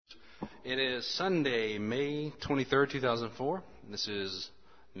It is Sunday, May 23rd, 2004. This is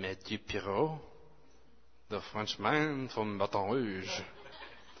Mathieu Pirot, the Frenchman from Baton Rouge.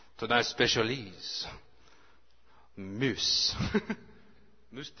 Tonight's specialise, mousse.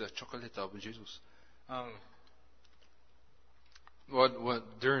 Mousse de chocolat avec Jesus.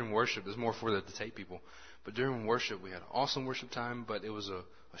 During worship, it's more for the tape people, but during worship we had awesome worship time, but it was a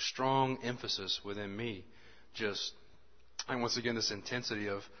strong emphasis within me. And once again, this intensity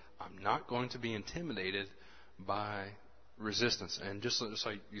of, I'm not going to be intimidated by resistance. And just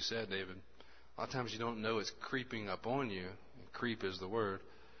like you said, David, a lot of times you don't know it's creeping up on you. Creep is the word.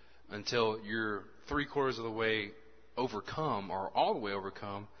 Until you're 3/4 of the way overcome or all the way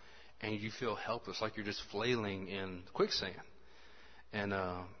overcome, and you feel helpless, like you're just flailing in quicksand. And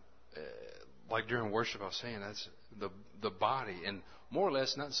like during worship, I was saying, that's the body. And more or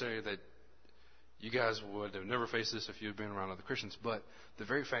less, not necessarily that you guys would have never faced this if you had been around other Christians, but the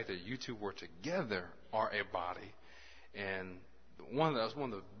very fact that you two were together are a body. And that's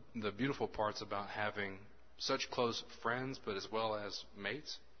one of the beautiful parts about having such close friends, but as well as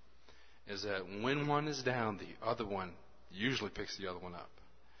mates, is that when one is down, the other one usually picks the other one up.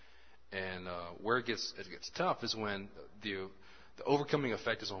 And where it gets tough is when the overcoming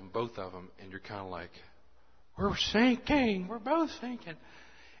effect is on both of them, and you're kind of like, we're sinking, we're both sinking.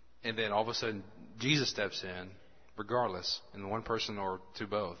 And then all of a sudden, Jesus steps in, regardless, in one person or to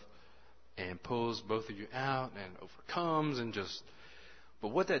both, and pulls both of you out and overcomes and just. But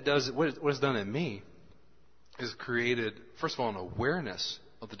what that does, what it's done in me, is created, first of all, an awareness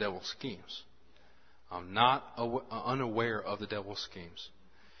of the devil's schemes. I'm not unaware of the devil's schemes.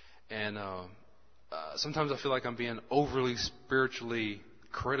 And sometimes I feel like I'm being overly spiritually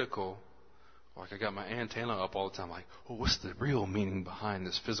critical. Like I got my antenna up all the time, like, oh, what's the real meaning behind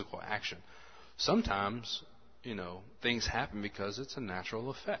this physical action? Sometimes, things happen because it's a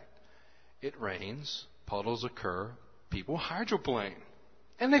natural effect. It rains, puddles occur, people hydroplane,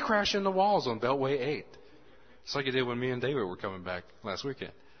 and they crash into walls on Beltway 8. It's like it did when me and David were coming back last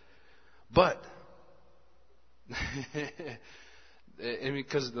weekend. But,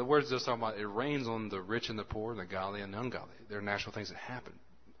 because the words just talking about, it rains on the rich and the poor, the godly and the ungodly. They're natural things that happen.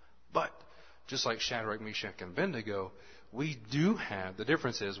 But, just like Shadrach, Meshach, and Abednego, the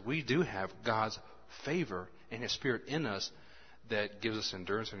difference is we do have God's favor and His Spirit in us that gives us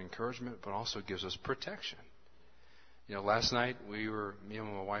endurance and encouragement, but also gives us protection. Last night me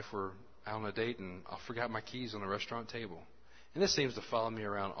and my wife were out on a date, and I forgot my keys on the restaurant table. And this seems to follow me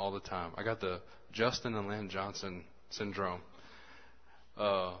around all the time. I got the Justin and Lynn Johnson syndrome.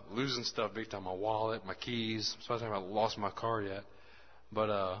 Losing stuff big time, my wallet, my keys. Especially if I lost my car yet. But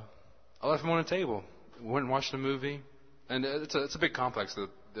I left them on the table. Went and watched the movie. And it's a big complex.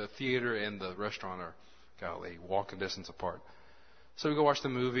 The theater and the restaurant are, walking distance apart. So we go watch the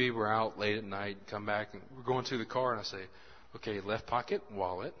movie. We're out late at night. Come back. And we're going to the car. And I say, okay, left pocket,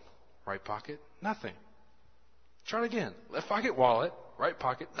 wallet. Right pocket, nothing. Try it again. Left pocket, wallet. Right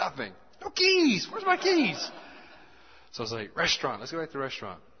pocket, nothing. No keys. Where's my keys? So I was like, restaurant. Let's go back to the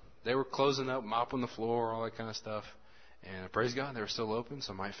restaurant. They were closing up, mopping the floor, all that kind of stuff. And praise God, they were still open.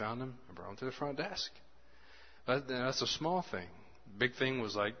 Somebody found them and brought them to the front desk. But that's a small thing. Big thing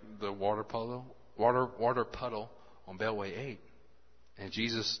was like the water puddle on Beltway 8. And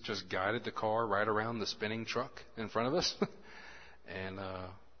Jesus just guided the car right around the spinning truck in front of us. And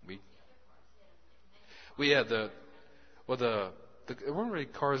we had they weren't really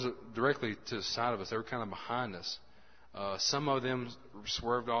cars directly to the side of us. They were kind of behind us. Some of them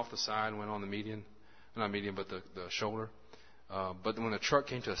swerved off the side and went on the median. Not median, but the shoulder. But when the truck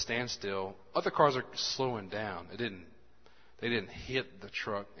came to a standstill, other cars are slowing down. They didn't hit the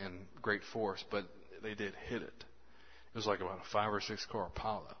truck in great force, but they did hit it. It was like about a 5 or 6 car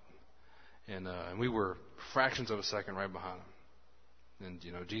pileup. And we were fractions of a second right behind them.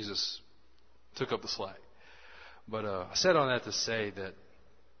 And, Jesus took up the slack. But I said all that to say that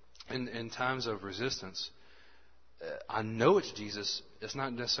in times of resistance, I know it's Jesus. It's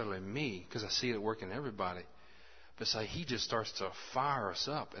not necessarily me, because I see it work in everybody. But it's like He just starts to fire us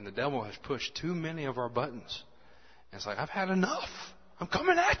up. And the devil has pushed too many of our buttons. And it's like, I've had enough. I'm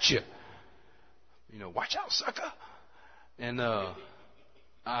coming at you. Watch out, sucker. And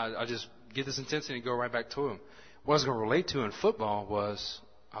I just get this intensity and go right back to him. What I was going to relate to in football was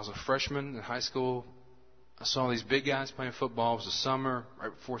I was a freshman in high school. I saw these big guys playing football. It was the summer, right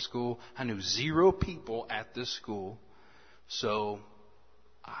before school. I knew 0 people at this school. So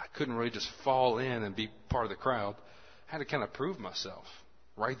I couldn't really just fall in and be part of the crowd. I had to kind of prove myself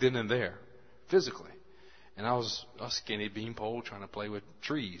right then and there, physically. And I was a skinny beanpole trying to play with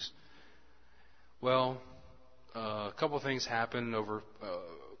trees. Well, a couple of things happened over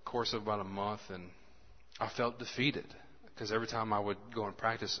course of about a month, and I felt defeated because every time I would go and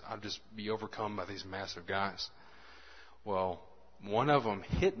practice, I'd just be overcome by these massive guys. Well, one of them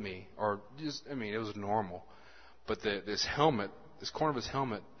hit me, it was normal, but this corner of his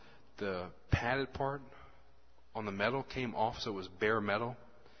helmet, the padded part on the metal came off, so it was bare metal,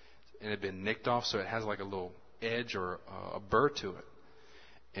 and it had been nicked off, so it has like a little edge or a burr to it.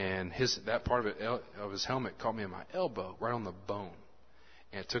 And that part of his helmet caught me in my elbow, right on the bone,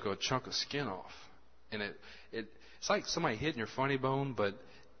 and it took a chunk of skin off. And it's like somebody hitting your funny bone, but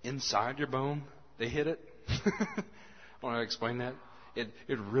inside your bone they hit it. I want to explain that. It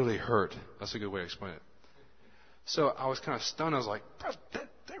really hurt. That's a good way to explain it. So I was kind of stunned. I was like,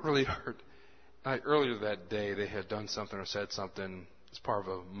 that really hurt. Like earlier that day, they had done something or said something as part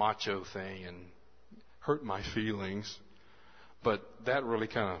of a macho thing and hurt my feelings. But that really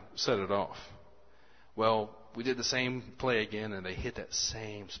kind of set it off. Well, we did the same play again, and they hit that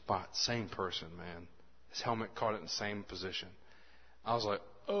same spot, same person, man. His helmet caught it in the same position. I was like,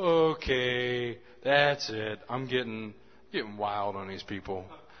 okay, that's it. I'm getting wild on these people.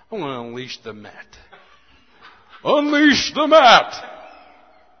 I'm going to unleash the mat. Unleash the mat!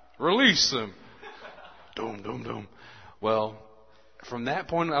 Release them. Doom, doom, doom. Well, from that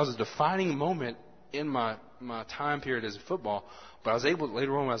point, that was a defining moment in my time period as a football. But I was able,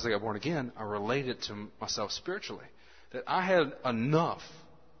 later on, as I got born again, I related to myself spiritually. That I had enough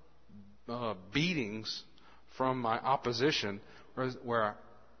beatings from my opposition where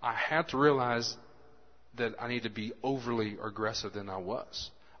I had to realize that I need to be overly aggressive than I was.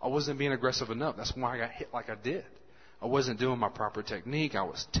 I wasn't being aggressive enough. That's why I got hit like I did. I wasn't doing my proper technique. I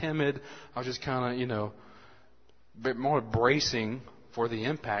was timid. I was just kind of, bit more bracing for the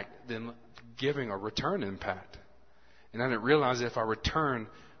impact than giving a return impact. And I didn't realize that if I return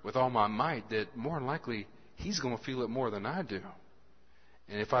with all my might, that more than likely he's going to feel it more than I do.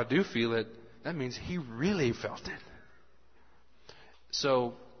 And if I do feel it, that means he really felt it.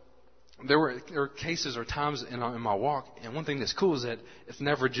 So there were cases or times in my walk, and one thing that's cool is that it's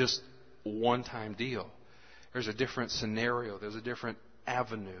never just a one-time deal. There's a different scenario. There's a different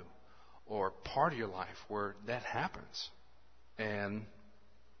avenue or part of your life where that happens. And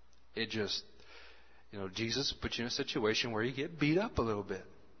it just, Jesus puts you in a situation where you get beat up a little bit.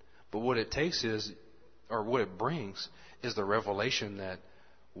 But what it takes is, or what it brings, is the revelation that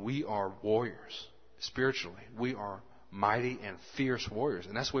we are warriors spiritually. We are mighty and fierce warriors.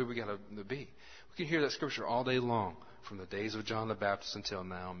 And that's the way we got to be. We can hear that scripture all day long, from the days of John the Baptist until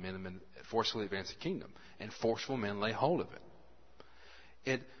now. Men have been forcefully advance the kingdom, and forceful men lay hold of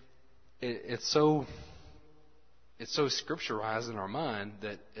it. It's so scripturized in our mind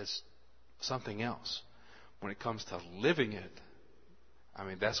that it's something else. When it comes to living it,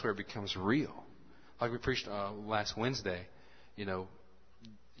 that's where it becomes real. Like we preached last Wednesday,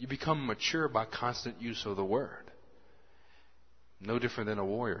 you become mature by constant use of the word. No different than a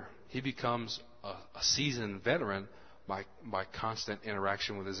warrior. He becomes a seasoned veteran by constant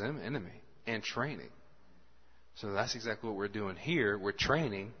interaction with his enemy and training. So that's exactly what we're doing here. We're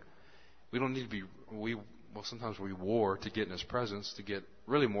training. We don't need to be, sometimes we war to get in his presence, to get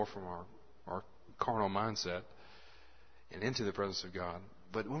really more from our carnal mindset and into the presence of God.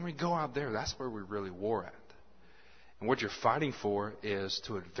 But when we go out there, that's where we really war at. And what you're fighting for is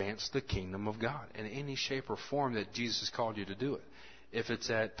to advance the kingdom of God in any shape or form that Jesus has called you to do it. If it's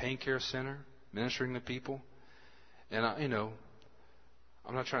at Pain Care Center, ministering to people, and I'm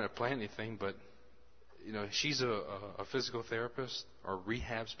not trying to plan anything, but she's a physical therapist or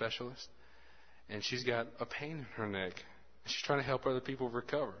rehab specialist, and she's got a pain in her neck. She's trying to help other people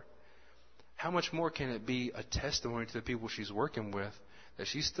recover. How much more can it be a testimony to the people she's working with that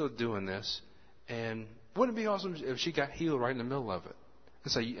she's still doing this? And wouldn't it be awesome if she got healed right in the middle of it?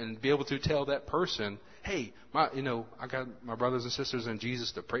 And be able to tell that person, hey, I got my brothers and sisters in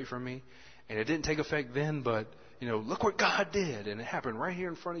Jesus to pray for me, and it didn't take effect then, but look what God did, and it happened right here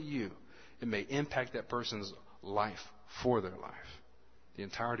in front of you. It may impact that person's life for their life, the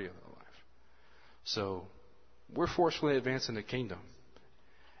entirety of their life. So we're forcefully advancing the kingdom,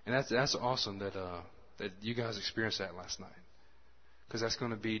 and that's awesome that you guys experienced that last night, because that's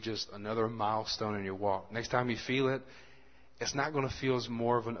going to be just another milestone in your walk. Next time you feel it, it's not going to feel as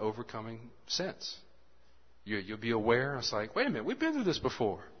more of an overcoming sense. You'll be aware. It's like, wait a minute, we've been through this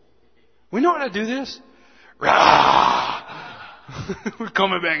before. We know how to do this. Rah! We're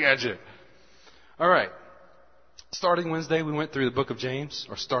coming back at you. All right. Starting Wednesday, we went through the book of James,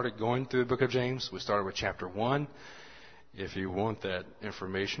 or started going through the book of James. We started with chapter 1. If you want that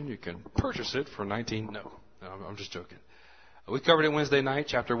information, you can purchase it for $19. No, I'm just joking. We covered it Wednesday night,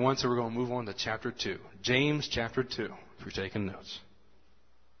 chapter 1, so we're going to move on to chapter 2. James chapter 2, if you're taking notes.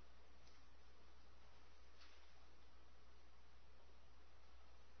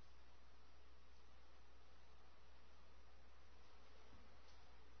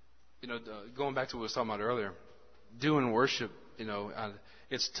 Going back to what I was talking about earlier, doing worship,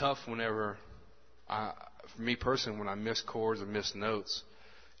 it's tough whenever for me personally, when I miss chords or miss notes,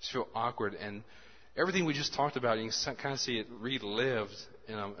 I just feel awkward. And everything we just talked about, you can kind of see it relived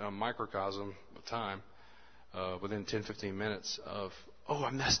in a microcosm of time within 10, 15 minutes of, I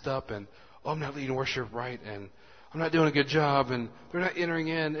messed up, and I'm not leading worship right, and I'm not doing a good job, and they're not entering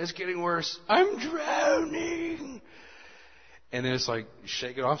in. It's getting worse. I'm drowning. And then it's like,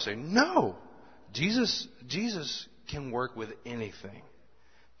 shake it off, say, no, Jesus can work with anything.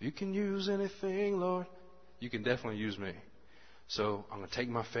 You can use anything, Lord. You can definitely use me. So I'm going to take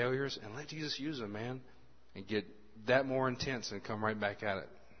my failures and let Jesus use them, man, and get that more intense and come right back at it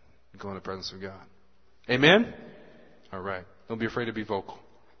and go in the presence of God. Amen? All right. Don't be afraid to be vocal.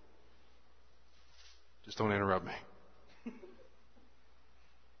 Just don't interrupt me.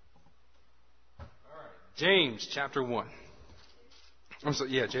 All right. James chapter 1.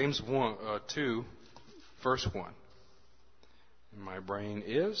 James 2, verse 1. My brain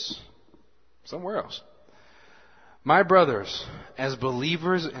is somewhere else. My brothers, as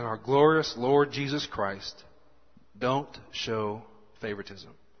believers in our glorious Lord Jesus Christ, don't show favoritism.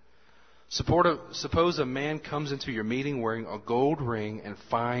 Suppose a man comes into your meeting wearing a gold ring and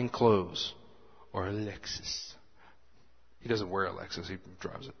fine clothes, or a Lexus. He doesn't wear a Lexus, he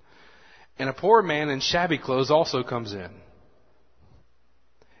drives it. And a poor man in shabby clothes also comes in.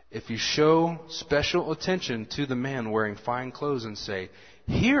 If you show special attention to the man wearing fine clothes and say,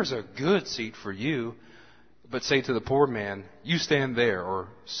 here's a good seat for you, but say to the poor man, you stand there, or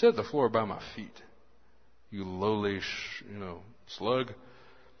sit at the floor by my feet, you lowly, slug.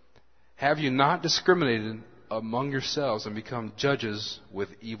 Have you not discriminated among yourselves and become judges with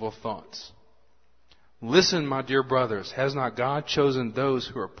evil thoughts? Listen, my dear brothers, has not God chosen those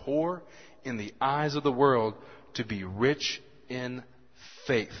who are poor in the eyes of the world to be rich in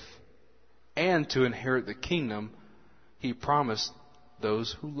faith and to inherit the kingdom He promised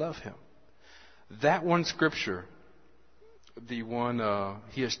those who love Him? That one scripture, the one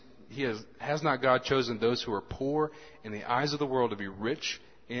has not God chosen those who are poor in the eyes of the world to be rich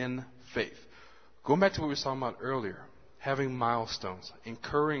in faith. Going back to what we were talking about earlier, having milestones,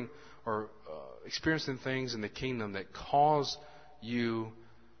 incurring or experiencing things in the kingdom that cause you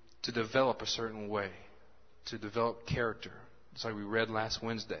to develop a certain way, to develop character. It's like we read last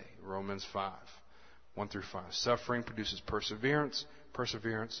Wednesday, Romans 5, 1 through 5. Suffering produces perseverance,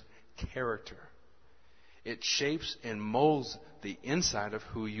 character. It shapes and molds the inside of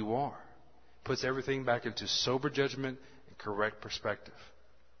who you are. Puts everything back into sober judgment and correct perspective.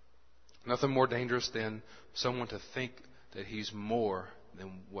 Nothing more dangerous than someone to think that he's more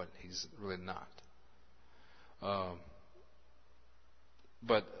than what he's really not.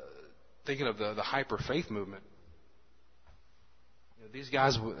 But thinking of the hyper faith movement, these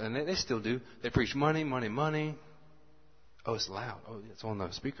guys, and they still do, they preach money, money, money. Oh, it's loud. Oh, it's on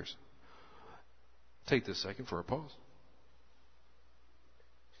the speakers. Take this second for a pause.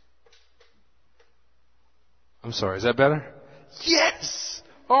 I'm sorry, is that better? Yes!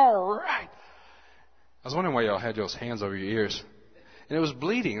 All right. I was wondering why y'all had y'all's hands over your ears. And it was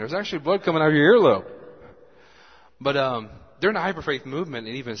bleeding. There was actually blood coming out of your earlobe. But during the hyperfaith movement,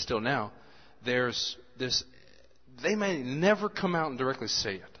 and even still now, there's this, they may never come out and directly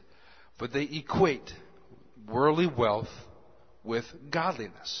say it, but they equate worldly wealth with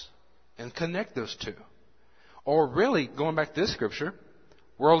godliness and connect those two. Or really, going back to this scripture,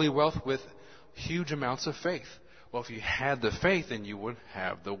 worldly wealth with huge amounts of faith. Well, if you had the faith, then you would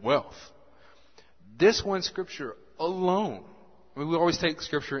have the wealth. This one scripture alone, we always take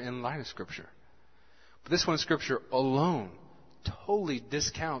scripture in light of scripture, but this one scripture alone totally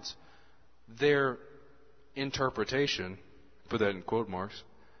discounts their interpretation, put that in quote marks,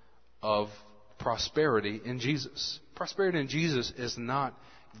 of prosperity in Jesus. Prosperity in Jesus is not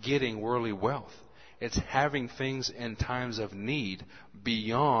getting worldly wealth. It's having things in times of need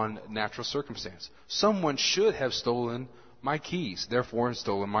beyond natural circumstance. Someone should have stolen my keys, therefore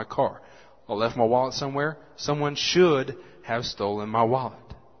stolen my car. I left my wallet somewhere. Someone should have stolen my wallet.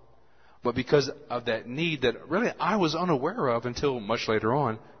 But because of that need that really I was unaware of until much later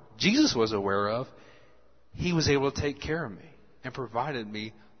on, Jesus was aware of, He was able to take care of me and provided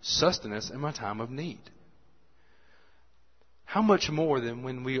me sustenance in my time of need. How much more than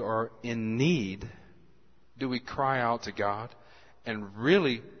when we are in need do we cry out to God and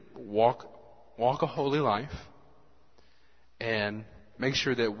really walk a holy life and make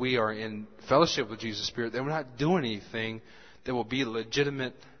sure that we are in fellowship with Jesus' Spirit, that we're not doing anything that will be a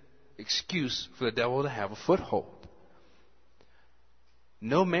legitimate excuse for the devil to have a foothold.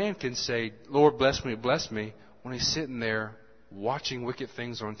 No man can say, Lord, bless me, when he's sitting there watching wicked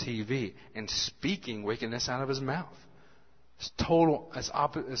things on TV and speaking wickedness out of his mouth.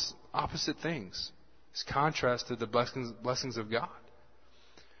 It's opposite things. It's contrast to the blessings of God.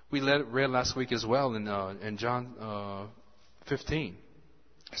 We read last week as well in John 15.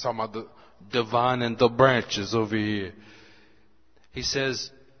 It's talking about the vine and the branches over here. He says,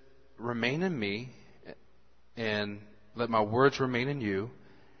 remain in me and let my words remain in you.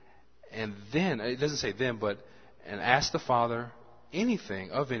 And then, it doesn't say then, but, and ask the Father anything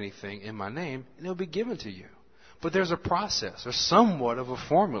in my name, and it will be given to you. But there's a process. There's somewhat of a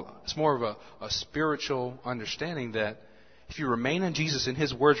formula. It's more of a spiritual understanding that if you remain in Jesus and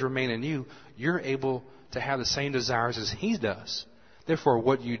His words remain in you, you're able to have the same desires as He does. Therefore,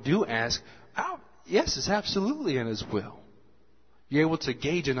 what you do ask, yes, it's absolutely in His will. You're able to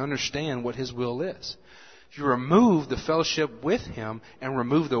gauge and understand what His will is. If you remove the fellowship with Him and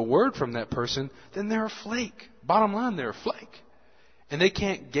remove the word from that person, then they're a flake. Bottom line, they're a flake. And they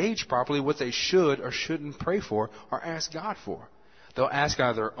can't gauge properly what they should or shouldn't pray for or ask God for. They'll ask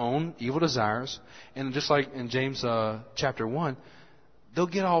out of their own evil desires. And just like in James chapter 1, they'll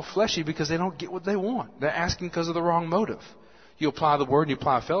get all fleshy because they don't get what they want. They're asking because of the wrong motive. You apply the word and you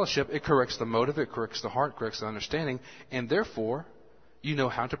apply fellowship, it corrects the motive, it corrects the heart, corrects the understanding, and therefore, you know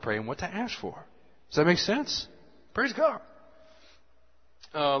how to pray and what to ask for. Does that make sense? Praise God.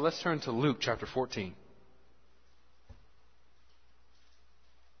 Let's turn to Luke chapter 14.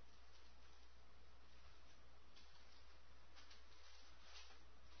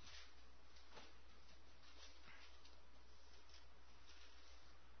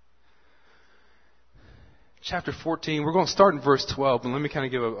 Chapter 14, we're going to start in verse 12, and let me kind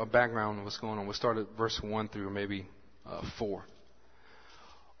of give a background on what's going on. We'll start at verse 1 through maybe 4.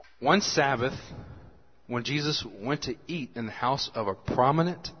 One Sabbath, when Jesus went to eat in the house of a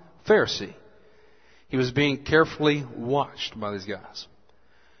prominent Pharisee, he was being carefully watched by these guys.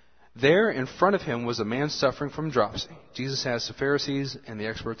 There in front of him was a man suffering from dropsy. Jesus asked the Pharisees and the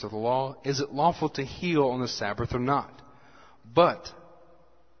experts of the law, is it lawful to heal on the Sabbath or not? But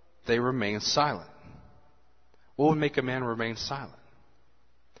they remained silent. What would make a man remain silent?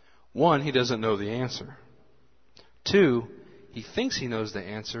 1, he doesn't know the answer. 2, he thinks he knows the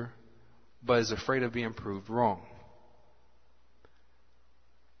answer, but is afraid of being proved wrong.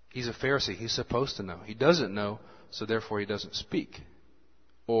 He's a Pharisee. He's supposed to know. He doesn't know, so therefore he doesn't speak.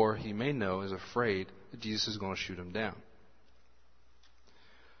 Or he may know, is afraid that Jesus is going to shoot him down.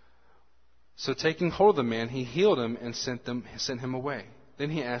 So taking hold of the man, he healed him and sent him away.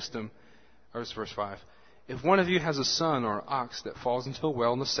 Then he asked him, or it's verse 5, if one of you has a son or ox that falls into a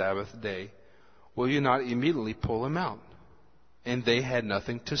well on the Sabbath day, will you not immediately pull him out? And they had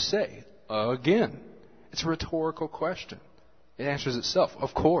nothing to say. Again, it's a rhetorical question. It answers itself.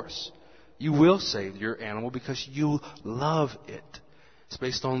 Of course, you will save your animal because you love it. It's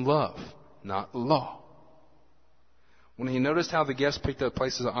based on love, not law. When he noticed how the guests picked up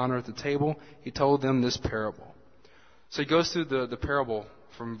places of honor at the table, he told them this parable. So he goes through the parable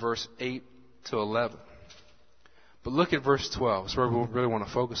from verse 8 to 11. But look at verse 12. It's where we really want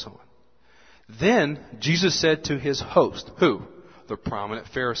to focus on. Then Jesus said to his host, who? The prominent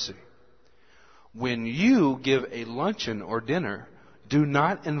Pharisee. When you give a luncheon or dinner, do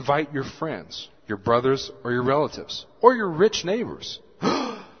not invite your friends, your brothers or your relatives, or your rich neighbors.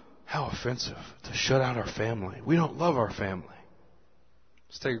 How offensive to shut out our family. We don't love our family.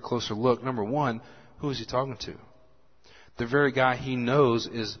 Let's take a closer look. Number 1, who is he talking to? The very guy he knows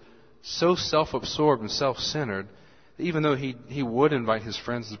is so self-absorbed and self-centered, even though he would invite his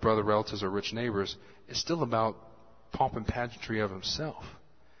friends, his brother, relatives, or rich neighbors, it's still about pomp and pageantry of himself.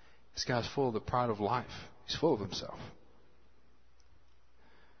 This guy's full of the pride of life. He's full of himself.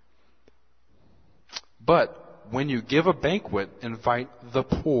 But when you give a banquet, invite the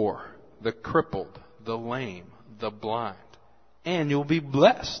poor, the crippled, the lame, the blind, and you'll be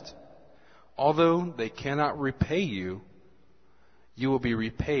blessed. Although they cannot repay you, you will be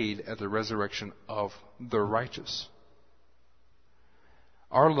repaid at the resurrection of the righteous.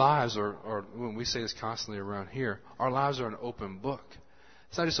 Our lives are, when we say this constantly around here, our lives are an open book.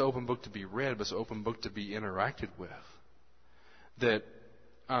 It's not just an open book to be read, but it's an open book to be interacted with. That,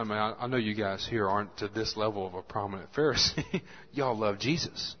 I know you guys here aren't to this level of a prominent Pharisee. Y'all love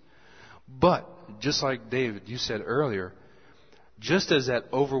Jesus. But, just like David, you said earlier, just as that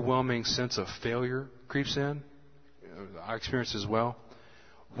overwhelming sense of failure creeps in, I experience as well,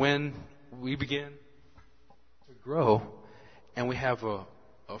 when we begin to grow and we have a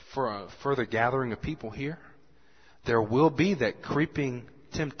further gathering of people here, there will be that creeping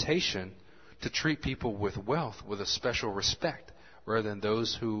temptation to treat people with wealth with a special respect rather than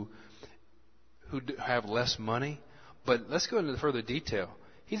those who have less money But let's go into further detail.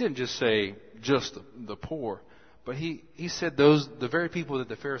 He didn't just say just the poor, but he said the very people that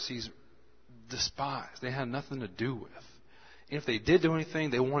the Pharisees despised, they had nothing to do with. And if they did do anything,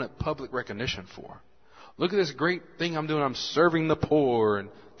 they wanted public recognition for. Look at this great thing I'm doing. I'm serving the poor, and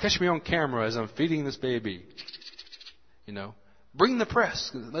catch me on camera as I'm feeding this baby. Bring the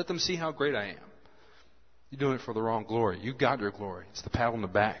press. Let them see how great I am. You're doing it for the wrong glory. You got your glory. It's the pat on the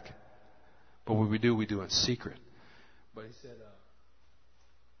back. But what we do in secret. But he said,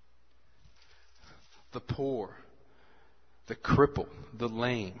 the poor, the crippled, the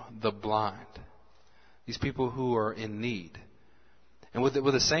lame, the blind. These people who are in need. And with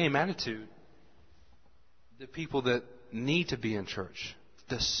the same attitude, the people that need to be in church,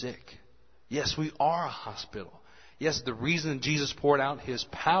 the sick. Yes, we are a hospital. Yes, the reason Jesus poured out His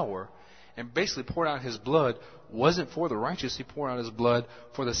power and basically poured out His blood wasn't for the righteous. He poured out His blood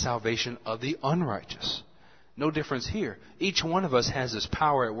for the salvation of the unrighteous. No difference here. Each one of us has this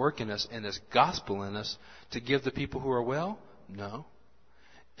power at work in us and this gospel in us to give the people who are well? No.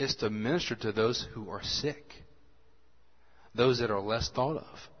 It's to minister to those who are sick. Those that are less thought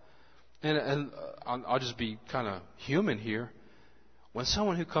of. And I'll just be kind of human here. When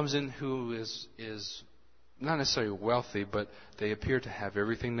someone who comes in who is not necessarily wealthy, but they appear to have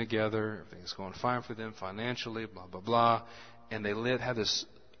everything together, everything's going fine for them financially, blah, blah, blah, and they have this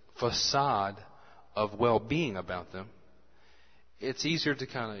facade of well-being about them, it's easier to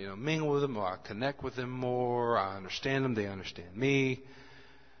kind of mingle with them, or I connect with them more, I understand them, they understand me.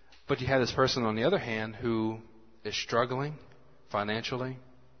 But you have this person on the other hand who is struggling financially.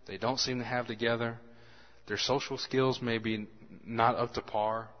 They don't seem to have together. Their social skills may be not up to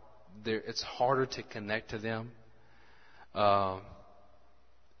par. It's harder to connect to them.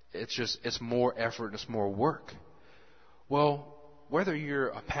 It's more effort, it's more work. Well, whether you're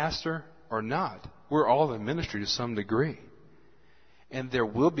a pastor or not, we're all in ministry to some degree. And there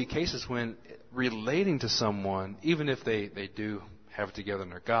will be cases when relating to someone, even if they do have it together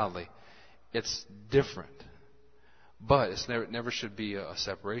and they're godly, it's different. But it never should be a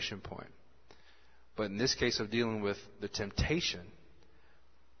separation point. But in this case of dealing with the temptation,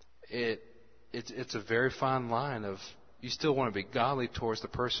 it's a very fine line of you still want to be godly towards the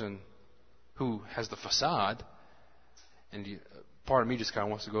person who has the facade, and part of me just kind of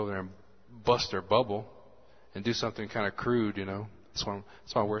wants to go over there and bust their bubble and do something kind of crude, That's why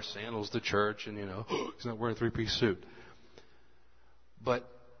I wear sandals to church, and he's not wearing a three-piece suit. But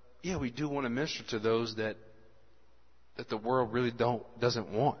yeah, we do want to minister to those that the world really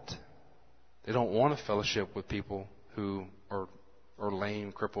doesn't want. They don't want to fellowship with people who are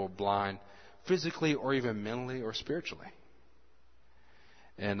lame, crippled, blind, physically or even mentally or spiritually.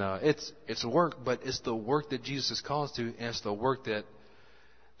 And it's work, but it's the work that Jesus is called to, and it's the work that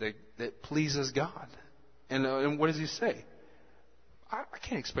pleases God. And what does He say? I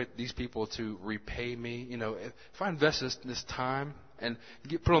can't expect these people to repay me. If I invest this time and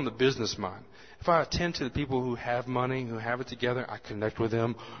put on the business mind, if I attend to the people who have money, who have it together, I connect with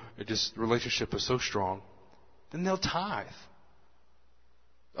them, the relationship is so strong, then they'll tithe.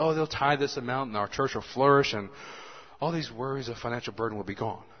 Oh, they'll tithe this amount and our church will flourish and all these worries of financial burden will be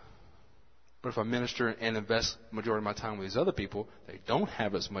gone. But if I minister and invest the majority of my time with these other people, they don't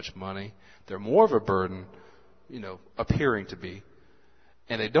have as much money, they're more of a burden, appearing to be,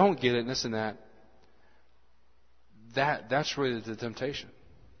 and they don't get it and this and that's really the temptation.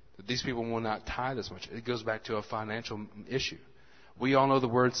 That these people will not tithe as much. It goes back to a financial issue. We all know the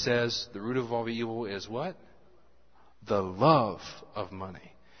word says the root of all evil is what? The love of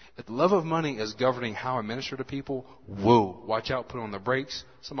money. If the love of money is governing how I minister to people, whoa, watch out, put on the brakes.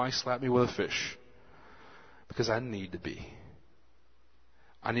 Somebody slap me with a fish. Because I need to be.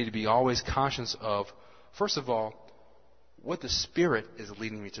 I need to be always conscious of, first of all, what the Spirit is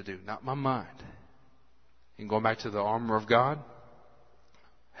leading me to do, not my mind. And going back to the armor of God,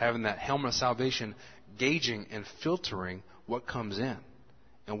 having that helmet of salvation, gauging and filtering what comes in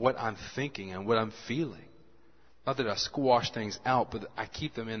and what I'm thinking and what I'm feeling. Not that I squash things out, but I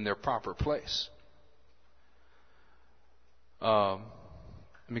keep them in their proper place. Let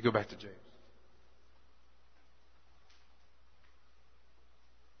me go back to James.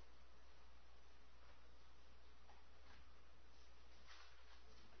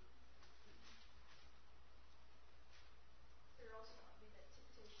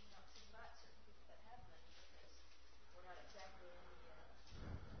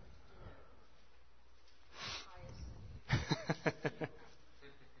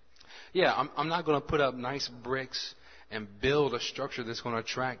 Yeah, I'm not going to put up nice bricks and build a structure that's going to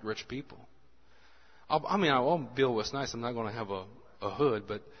attract rich people. I won't build what's nice. I'm not going to have a hood,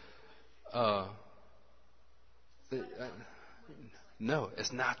 but No,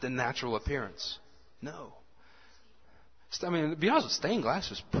 it's not the natural appearance. No. I mean, to be honest, stained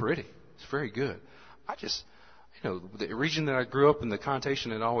glass is pretty. It's very good. I just, the region that I grew up in, the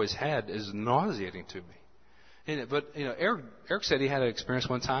connotation it always had is nauseating to me. But Eric said he had an experience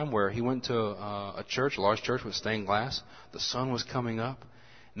one time where he went to a church, a large church with stained glass. The sun was coming up.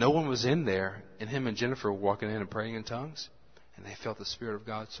 No one was in there, and him and Jennifer were walking in and praying in tongues. And they felt the Spirit of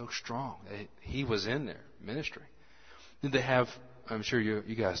God so strong. He was in there ministering. Then they have, I'm sure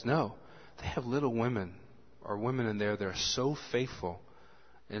you guys know, they have little women or women in there that are so faithful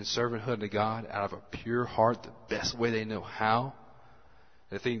in servanthood to God out of a pure heart, the best way they know how.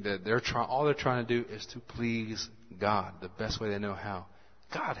 They think that all they're trying to do is to please God the best way they know how.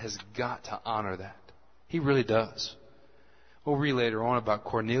 God has got to honor that. He really does. We'll read later on about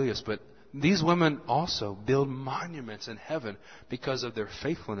Cornelius, but these women also build monuments in heaven because of their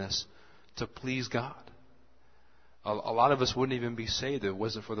faithfulness to please God. A lot of us wouldn't even be saved if it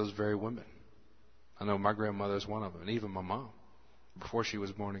wasn't for those very women. I know my grandmother is one of them, and even my mom, before she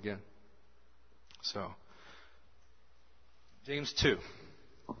was born again. So, James 2.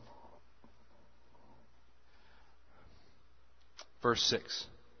 Verse 6.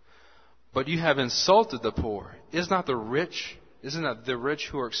 But you have insulted the poor. Isn't that the rich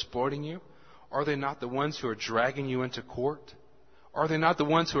who are exploiting you? Are they not the ones who are dragging you into court? Are they not the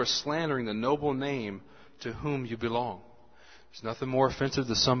ones who are slandering the noble name to whom you belong? There's nothing more offensive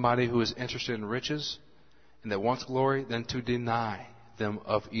to somebody who is interested in riches and that wants glory than to deny them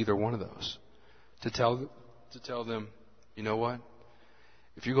of either one of those. To tell them, you know what?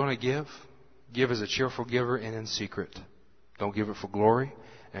 If you're going to give as a cheerful giver and in secret. Don't give it for glory.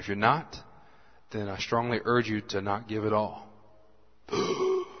 And if you're not, then I strongly urge you to not give at all.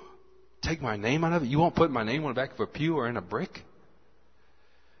 Take my name out of it? You won't put my name on the back of a pew or in a brick?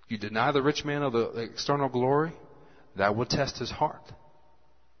 You deny the rich man of the external glory? That will test his heart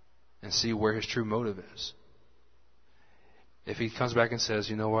and see where his true motive is. If he comes back and says,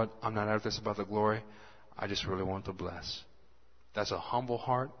 you know what, I'm not after this about the glory, I just really want to bless. That's a humble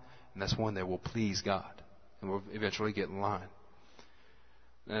heart, and that's one that will please God and will eventually get in line.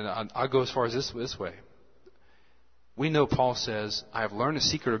 And I'll go as far as this way. We know Paul says, I have learned the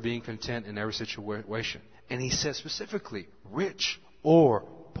secret of being content in every situation. And he says specifically, rich or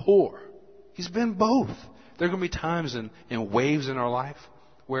poor. He's been both. There are going to be times and waves in our life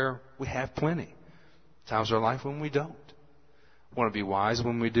where we have plenty. Times in our life when we don't. Want to be wise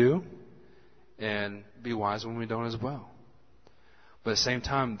when we do, and be wise when we don't as well. But at the same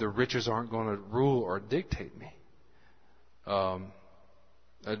time, the riches aren't going to rule or dictate me. I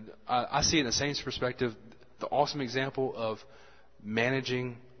see in the Saints' perspective, the awesome example of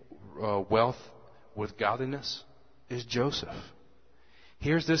managing wealth with godliness is Joseph.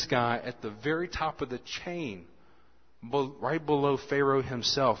 Here's this guy at the very top of the chain, right below Pharaoh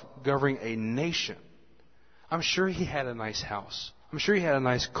himself, governing a nation. I'm sure he had a nice house. I'm sure he had a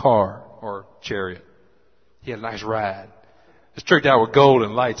nice car or chariot. He had a nice ride. It's tricked out with gold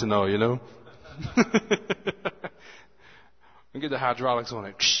and lights and all, you know. And get the hydraulics on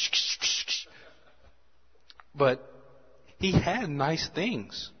it. But he had nice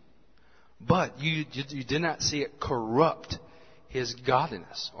things. But you did not see it corrupt his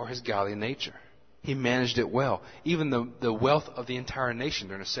godliness or his godly nature. He managed it well. Even the wealth of the entire nation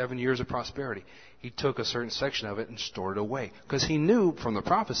during the 7 years of prosperity, he took a certain section of it and stored it away. Because he knew from the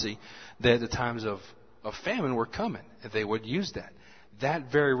prophecy that the times of famine were coming, and they would use that.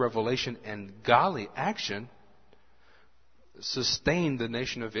 That very revelation and godly action sustained the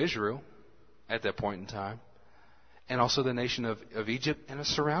nation of Israel at that point in time, and also the nation of Egypt and the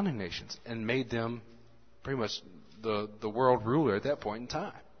surrounding nations, and made them pretty much the world ruler at that point in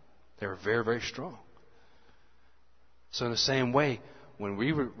time. They were very, very strong. So in the same way, when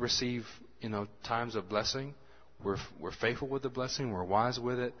we receive, times of blessing, we're faithful with the blessing, we're wise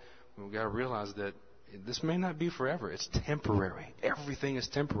with it. We've got to realize that this may not be forever. It's temporary. Everything is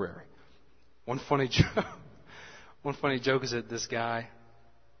temporary. One funny joke is that this guy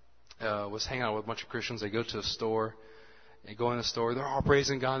was hanging out with a bunch of Christians. They go to a store. They go in the store. They're all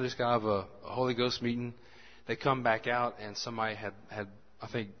praising God. Just got out of a Holy Ghost meeting. They come back out, and somebody had I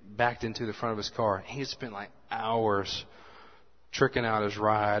think, backed into the front of his car. He had spent like hours tricking out his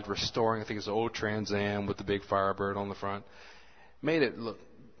ride, restoring, I think it's an old Trans Am with the big Firebird on the front. Made it look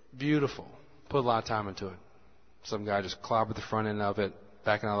beautiful. Put a lot of time into it. Some guy just clobbered the front end of it,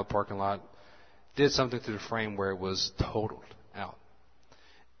 backing out of the parking lot. Did something to the frame where it was totaled out.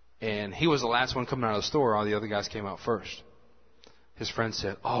 And he was the last one coming out of the store. All the other guys came out first. His friend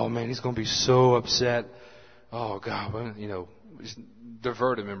said, oh, man, he's going to be so upset. Oh, God, just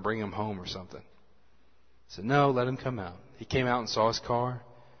divert him and bring him home or something. said, no, let him come out. He came out and saw his car.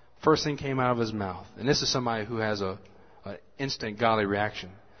 First thing came out of his mouth. And this is somebody who has an instant godly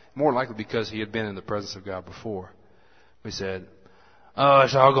reaction. More likely because he had been in the presence of God before. He said, oh,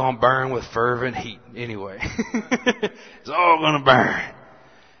 it's all going to burn with fervent heat anyway. It's all going to burn.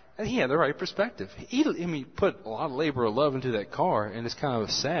 And he had the right perspective. He put a lot of labor of love into that car, and it's kind of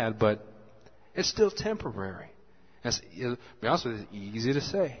sad, but it's still temporary. To be honest with you, it's easy to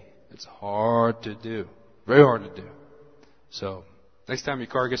say. It's hard to do. Very hard to do. So, next time your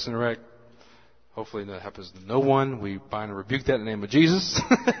car gets in a wreck, hopefully that happens to no one. We bind and rebuke that in the name of Jesus.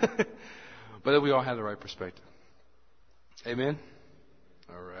 But that we all have the right perspective. Amen?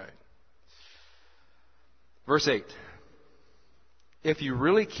 All right. Verse 8. If you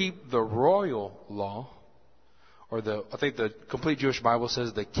really keep the royal law, or I think the complete Jewish Bible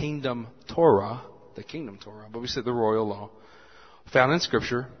says the kingdom Torah, but we said the royal law, found in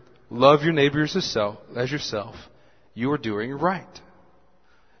Scripture, love your neighbor as yourself, you are doing right.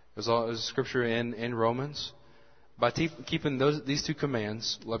 There's a scripture in Romans. By keeping these two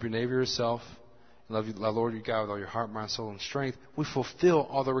commands, love your neighbor yourself, and love the Lord your God with all your heart, mind, soul, and strength, we fulfill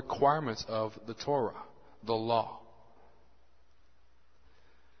all the requirements of the Torah, the law.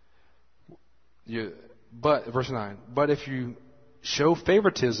 But, verse 9, but if you show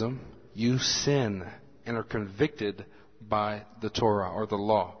favoritism, you sin and are convicted by the Torah or the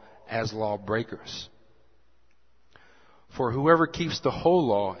law as lawbreakers. For whoever keeps the whole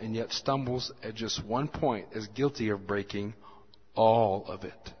law and yet stumbles at just one point is guilty of breaking all of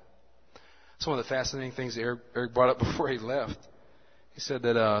it. Some of the fascinating things that Eric brought up before he left. He said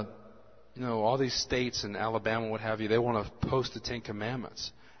that, all these states in Alabama, what have you, they want to post the Ten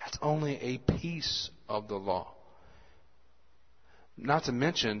Commandments. That's only a piece of the law. Not to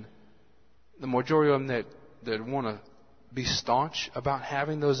mention, the majority of them that want to be staunch about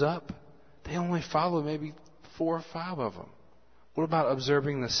having those up, they only follow maybe 4 or 5 of them. What about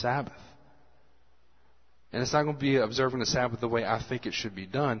observing the Sabbath? And it's not going to be observing the Sabbath the way I think it should be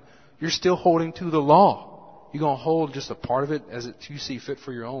done. You're still holding to the law. You're going to hold just a part of it as you see fit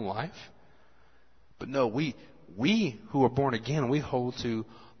for your own life. But no, we who are born again, we hold to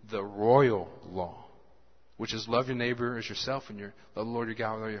the royal law, which is love your neighbor as yourself, and love the Lord your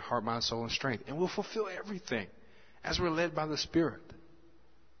God with all your heart, mind, soul, and strength. And we'll fulfill everything as we're led by the Spirit.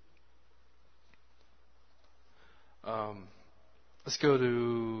 Let's go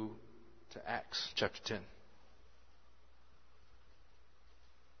to Acts chapter 10.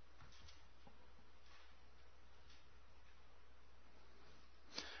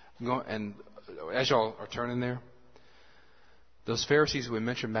 And as y'all are turning there, those Pharisees we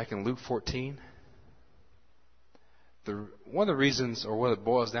mentioned back in Luke 14, one of the reasons, or what it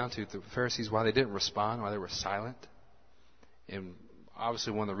boils down to, the Pharisees, why they didn't respond, why they were silent, and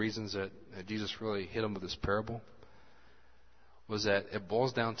obviously one of the reasons that Jesus really hit them with this parable, was that it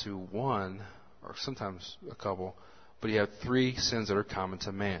boils down to one, or sometimes a couple, but you have 3 sins that are common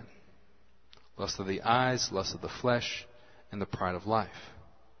to man. Lust of the eyes, lust of the flesh, and the pride of life.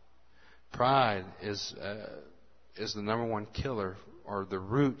 Pride is the number one killer, or the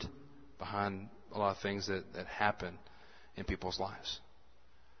root behind a lot of things that happen in people's lives,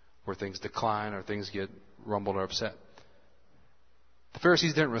 where things decline or things get rumbled or upset. The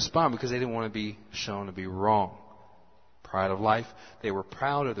Pharisees didn't respond because they didn't want to be shown to be wrong. Pride of life. They were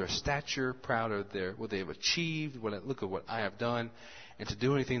proud of their stature, proud of what they have achieved. Look at what I have done. And to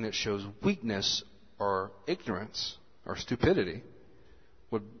do anything that shows weakness or ignorance or stupidity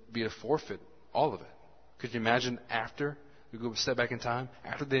would be to forfeit all of it. Could you imagine after, we go a step back in time,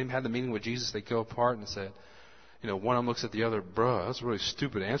 after they had the meeting with Jesus, they go apart and said, one of them looks at the other, bruh, that's a really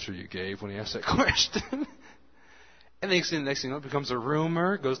stupid answer you gave when he asked that question. And the next thing it becomes a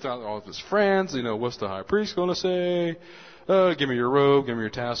rumor, goes to all of his friends, what's the high priest going to say? Give me your robe, give me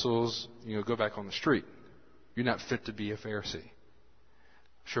your tassels, go back on the street. You're not fit to be a Pharisee.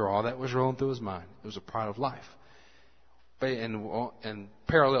 Sure, all that was rolling through his mind. It was a pride of life. And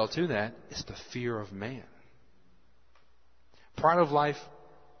parallel to that is the fear of man. Pride of life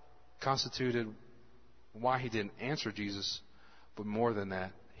constituted why he didn't answer Jesus, but more than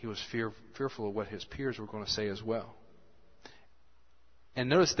that, he was fearful of what his peers were going to say as well. And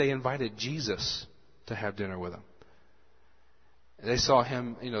notice they invited Jesus to have dinner with them. They saw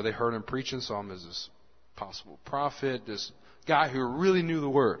him, they heard him preaching, saw him as this possible prophet, this guy who really knew the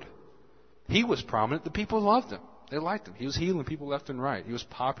word. He was prominent. The people loved him. They liked him. He was healing people left and right. He was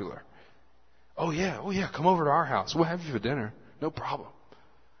popular. Oh yeah, come over to our house. We'll have you for dinner. No problem.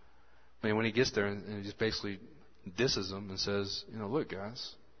 I mean, when he gets there and he just basically disses them and says, look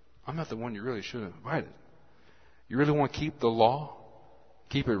guys, I'm not the one you really should have invited. You really want to keep the law?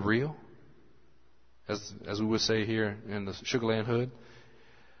 Keep it real? as we would say here in the Sugarland Hood.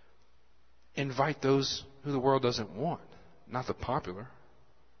 Invite those who the world doesn't want, not the popular.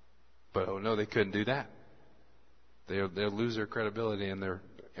 But oh no, they couldn't do that. They'll lose their credibility in their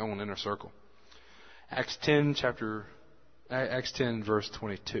own inner circle. Acts 10 verse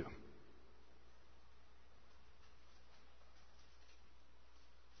 22.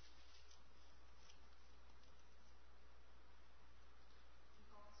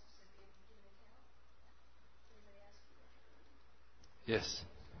 Yes.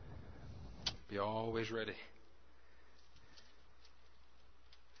 Be always ready.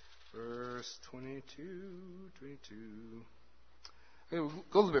 Verse 22. Okay, we'll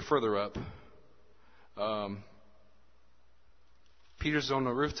go a little bit further up. Peter's on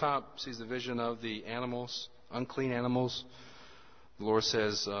the rooftop, sees the vision of the animals, unclean animals. The Lord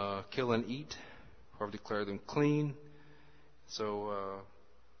says, kill and eat, or declare them clean. So,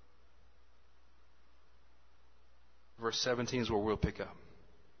 verse 17 is where we'll pick up.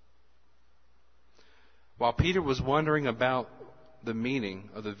 While Peter was wondering about the meaning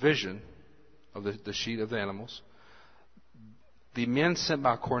of the vision of the sheet of the animals, the men sent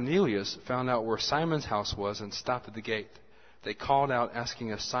by Cornelius found out where Simon's house was and stopped at the gate. They called out asking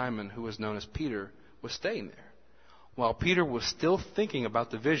if Simon, who was known as Peter, was staying there. While Peter was still thinking about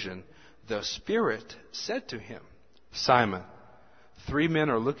the vision, the Spirit said to him, Simon, 3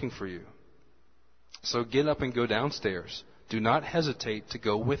 men are looking for you. So get up and go downstairs. Do not hesitate to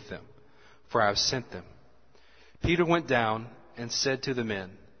go with them, for I have sent them. Peter went down and said to the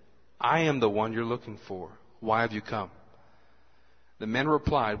men, I am the one you're looking for. Why have you come? The men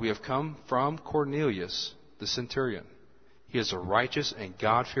replied, we have come from Cornelius, the centurion. He is a righteous and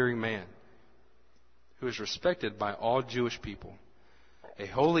God-fearing man who is respected by all Jewish people. A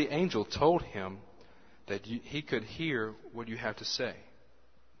holy angel told him that he could hear what you have to say.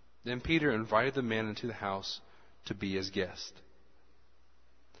 Then Peter invited the men into the house to be his guest.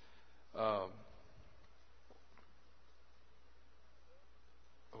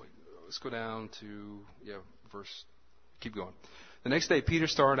 Let's go down to verse. Keep going. The next day, Peter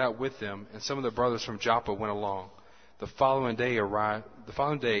started out with them, and some of the brothers from Joppa went along. The following day,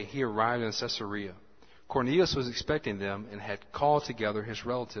 he arrived in Caesarea. Cornelius was expecting them and had called together his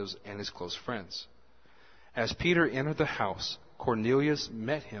relatives and his close friends. As Peter entered the house, Cornelius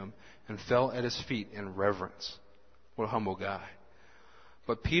met him and fell at his feet in reverence. What a humble guy.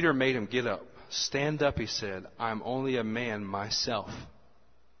 But Peter made him get up. Stand up, he said. I'm only a man myself.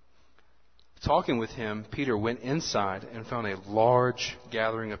 Talking with him, Peter went inside and found a large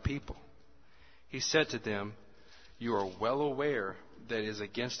gathering of people. He said to them, you are well aware that it is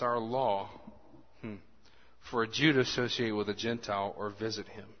against our law for a Jew to associate with a Gentile or visit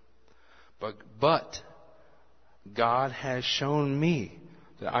him. But God has shown me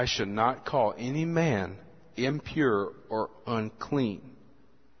that I should not call any man impure or unclean.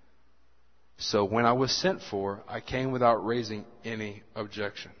 So when I was sent for, I came without raising any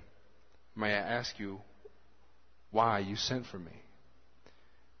objection. May I ask you why you sent for me?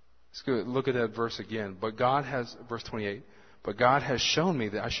 Let's go look at that verse again. Verse 28, but God has shown me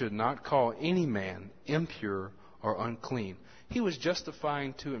that I should not call any man impure or unclean. He was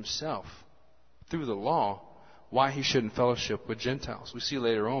justifying to himself through the law why he shouldn't fellowship with Gentiles. We see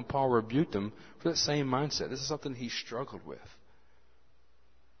later on Paul rebuked him for that same mindset. This is something he struggled with.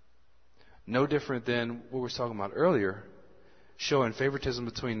 No different than what we were talking about earlier, showing favoritism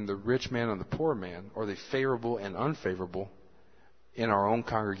between the rich man and the poor man, or the favorable and unfavorable in our own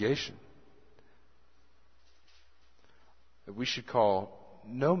congregation. We should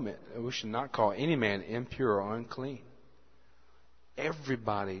not call any man impure or unclean.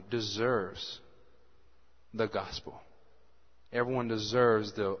 Everybody deserves the gospel. Everyone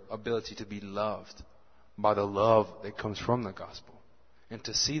deserves the ability to be loved by the love that comes from the gospel, and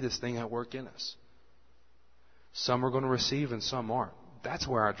to see this thing at work in us. Some are going to receive and some aren't. That's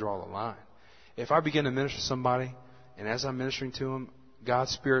where I draw the line. If I begin to minister to somebody, and as I'm ministering to them,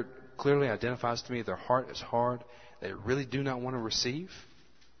 God's Spirit clearly identifies to me their heart is hard, they really do not want to receive,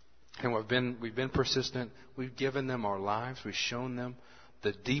 and we've been persistent, we've given them our lives, we've shown them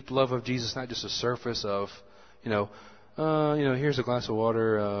the deep love of Jesus, not just a surface of, here's a glass of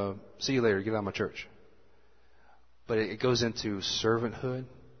water, see you later, get out of my church. But it goes into servanthood,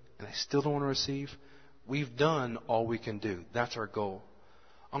 and they still don't want to receive. We've done all we can do. That's our goal.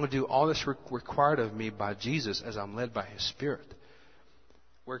 I'm going to do all that's required of me by Jesus as I'm led by His Spirit.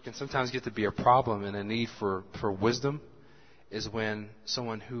 Where it can sometimes get to be a problem and a need for wisdom is when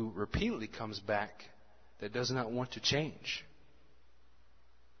someone who repeatedly comes back that does not want to change.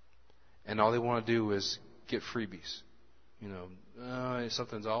 And all they want to do is get freebies.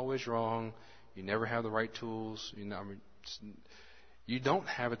 Something's always wrong. You never have the right tools. You don't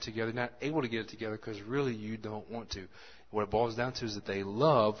have it together. You're not able to get it together because really you don't want to. What it boils down to is that they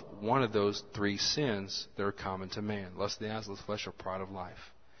love one of those three sins that are common to man. Lust of the eyes, lust of the flesh, or pride of life.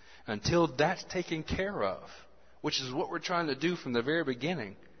 Until that's taken care of, which is what we're trying to do from the very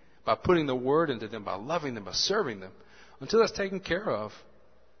beginning, by putting the Word into them, by loving them, by serving them, until that's taken care of,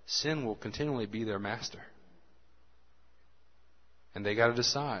 sin will continually be their master. And they got to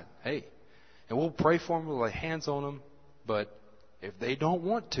decide, hey, and we'll pray for them, we'll lay hands on them, but if they don't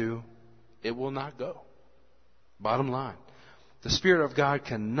want to, it will not go. Bottom line, the Spirit of God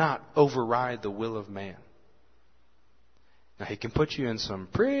cannot override the will of man. Now, He can put you in some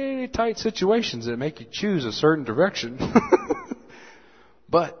pretty tight situations that make you choose a certain direction.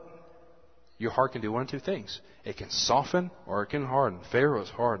 But your heart can do one of two things. It can soften or it can harden. Pharaoh's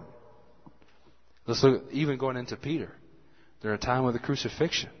hardened. Let's look, even going into Peter. During a time of the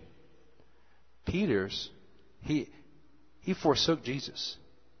crucifixion, he forsook Jesus.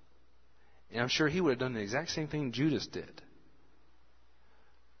 And I'm sure he would have done the exact same thing Judas did.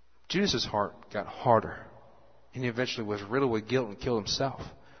 Judas's heart got harder. And he eventually was riddled with guilt and killed himself.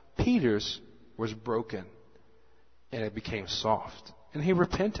 Peter's was broken. And it became soft. And he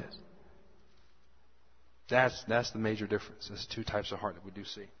repented. That's the major difference. There's two types of heart that we do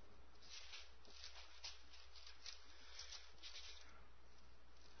see.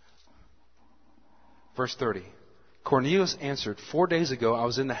 Verse 30. Cornelius answered, 4 days ago I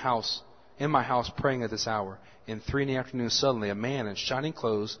was in my house praying at this hour. In 3 PM, suddenly a man in shining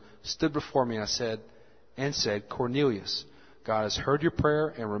clothes stood before me and said, Cornelius, God has heard your prayer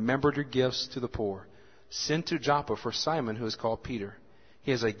and remembered your gifts to the poor. Send to Joppa for Simon, who is called Peter.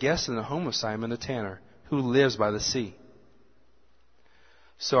 He is a guest in the home of Simon the tanner, who lives by the sea.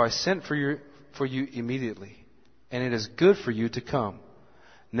 So I sent for you immediately, and it is good for you to come.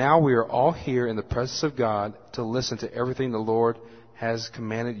 Now we are all here in the presence of God to listen to everything the Lord has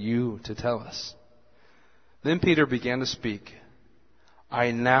commanded you to tell us. Then Peter began to speak.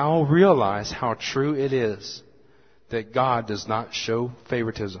 I now realize how true it is that God does not show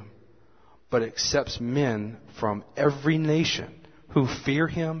favoritism, but accepts men from every nation who fear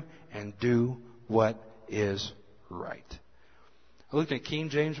Him and do what is right. I looked at King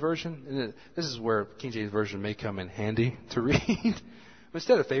James Version, and this is where King James Version may come in handy to read.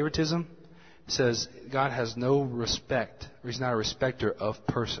 Instead of favoritism, it says God has no respect, or He's not a respecter of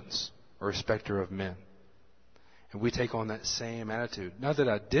persons, or respecter of men. And we take on that same attitude. Not that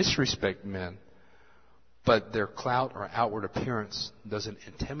I disrespect men, but their clout or outward appearance doesn't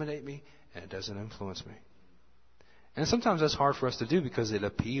intimidate me, and it doesn't influence me. And sometimes that's hard for us to do because it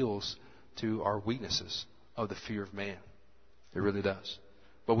appeals to our weaknesses of the fear of man. It really does.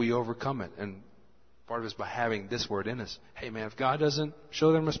 But we overcome it, and part of it is by having this word in us. Hey man, if God doesn't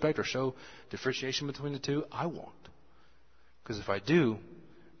show them respect or show differentiation between the two, I won't. Because if I do,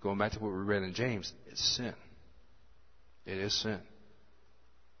 going back to what we read in James, it's sin. It is sin.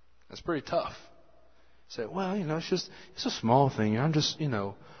 That's pretty tough. Say, well, it's a small thing. I'm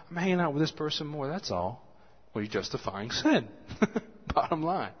hanging out with this person more, that's all. Well, you're justifying sin. Bottom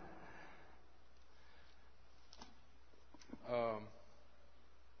line.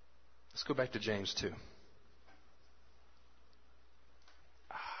 Let's go back to James 2.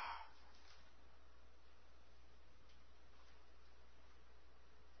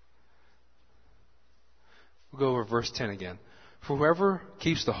 We'll go over verse 10 again. For whoever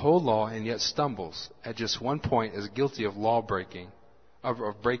keeps the whole law and yet stumbles at just one point is guilty of law breaking, of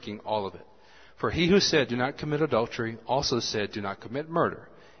breaking all of it. For he who said, do not commit adultery, also said, do not commit murder.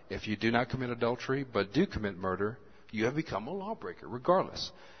 If you do not commit adultery, but do commit murder, you have become a lawbreaker,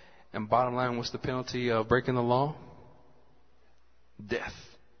 regardless. And bottom line, what's the penalty of breaking the law? Death.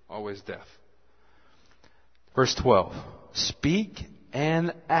 Always death. Verse 12. Speak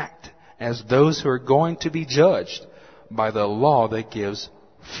and act as those who are going to be judged by the law that gives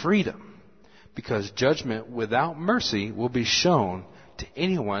freedom. Because judgment without mercy will be shown to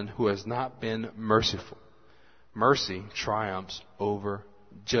anyone who has not been merciful. Mercy triumphs over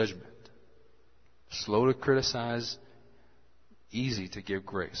judgment. Slow to criticize, easy to give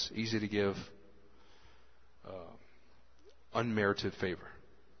grace, easy to give unmerited favor.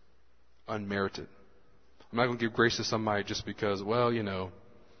 Unmerited. I'm not going to give grace to somebody just because,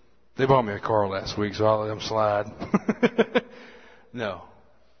 they bought me a car last week, so I'll let them slide. No.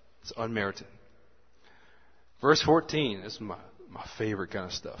 It's unmerited. Verse 14. This is my favorite kind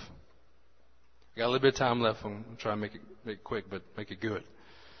of stuff. I got a little bit of time left. I'm going to try to make it quick, but make it good.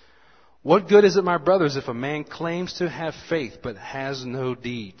 What good is it, my brothers, if a man claims to have faith but has no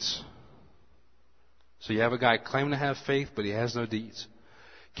deeds? So you have a guy claiming to have faith, but he has no deeds.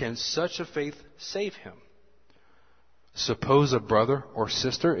 Can such a faith save him? Suppose a brother or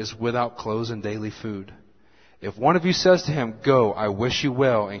sister is without clothes and daily food. If one of you says to him, "Go, I wish you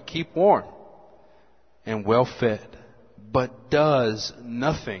well, and keep warm and well fed," but does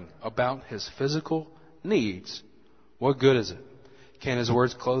nothing about his physical needs, what good is it? Can his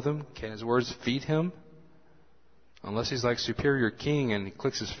words clothe him? Can his words feed him? Unless he's like superior king and he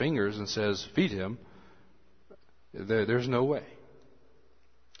clicks his fingers and says, "Feed him," there's no way.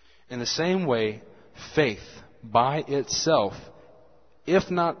 In the same way, faith by itself,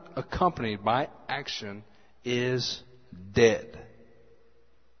 if not accompanied by action, is dead.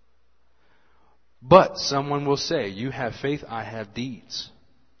 But someone will say, "You have faith, I have deeds."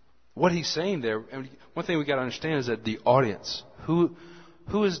 What he's saying there, and one thing we got to understand is that the audience, who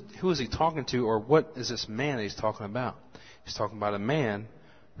is he talking to, or what is this man that he's talking about? He's talking about a man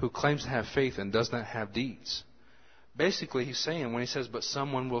who claims to have faith and does not have deeds. Basically, he's saying, when he says, "But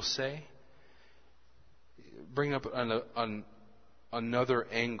someone will say," bring up another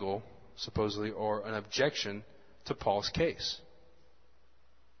angle, supposedly, or an objection to Paul's case.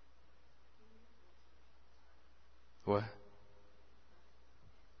 What?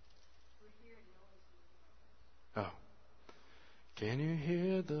 Oh. Can you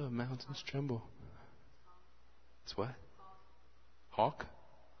hear the mountains tremble? It's what? Hawk?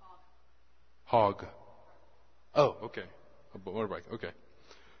 Hog. Oh, okay. A motorbike. Okay.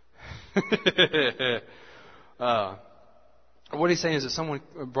 What he's saying is that someone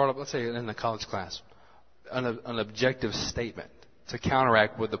brought up, let's say in the college class, an objective statement to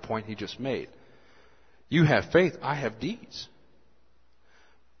counteract with the point he just made. You have faith, I have deeds.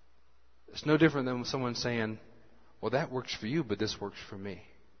 It's no different than someone saying, "Well, that works for you, but this works for me."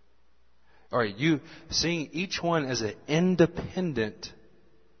 All right, you seeing each one as an independent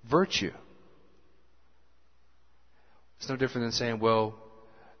virtue. It's no different than saying, "Well,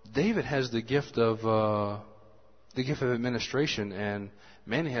 David has the gift of administration, and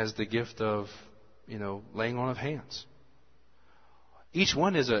Manny has the gift of, laying on of hands." Each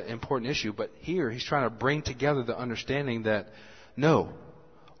one is an important issue, but here he's trying to bring together the understanding that no,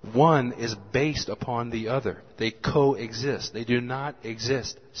 one is based upon the other. They coexist. They do not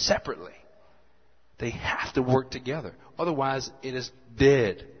exist separately. They have to work together. Otherwise, it is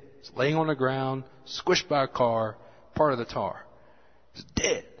dead. It's laying on the ground, squished by a car, part of the tar. It's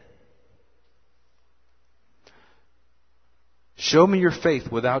dead. Show me your faith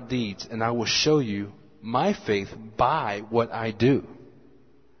without deeds, and I will show you my faith by what I do.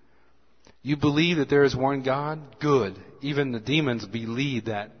 You believe that there is one God? Good. Even the demons believe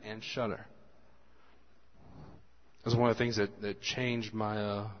that and shudder. That's one of the things that changed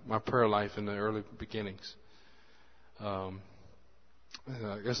my prayer life in the early beginnings. I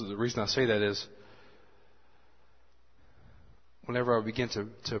guess the reason I say that is whenever I begin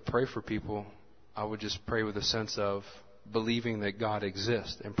to pray for people, I would just pray with a sense of believing that God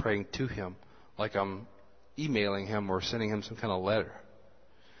exists and praying to Him like I'm emailing Him or sending Him some kind of letter.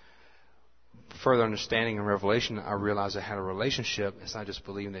 Further understanding and revelation, I realized I had a relationship. It's not just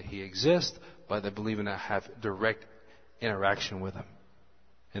believing that He exists, but that believing that I have direct interaction with Him.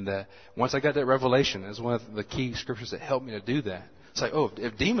 And that once I got that revelation, it's one of the key scriptures that helped me to do that. It's like, oh,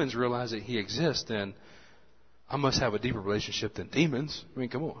 if demons realize that He exists, then I must have a deeper relationship than demons. I mean,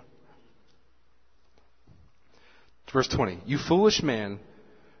 come on. Verse 20, you foolish man,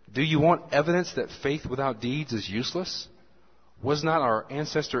 do you want evidence that faith without deeds is useless? Was not our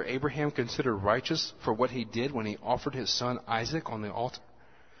ancestor Abraham considered righteous for what he did when he offered his son Isaac on the altar?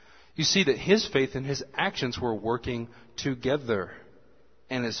 You see that his faith and his actions were working together,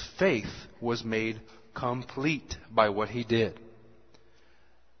 and his faith was made complete by what he did.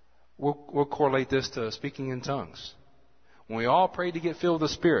 We'll correlate this to speaking in tongues. When we all prayed to get filled with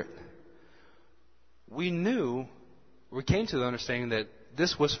the Spirit, we came to the understanding that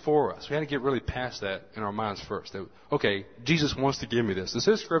this was for us. We had to get really past that in our minds first. That, okay, Jesus wants to give me this. This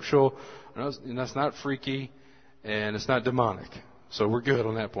is scriptural, and that's not freaky, and it's not demonic. So we're good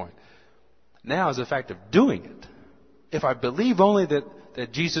on that point. Now is the fact of doing it. If I believe only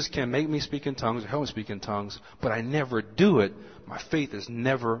that Jesus can make me speak in tongues or help me speak in tongues, but I never do it, my faith is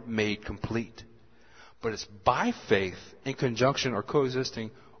never made complete. But it's by faith in conjunction or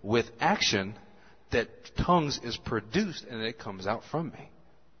coexisting with action that tongues is produced and it comes out from me.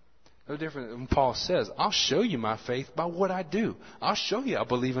 No different than Paul says, I'll show you my faith by what I do. I'll show you I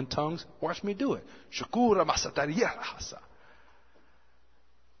believe in tongues. Watch me do it.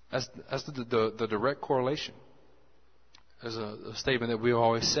 That's the direct correlation. There's a statement that we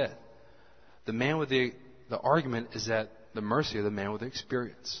always said. The man with the argument is that the mercy of the man with the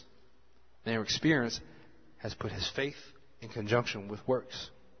experience. The man with experience has put his faith in conjunction with works.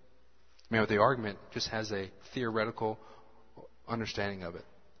 The argument just has a theoretical understanding of it,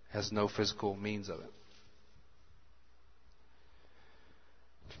 has no physical means of it.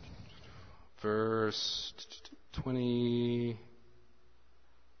 Verse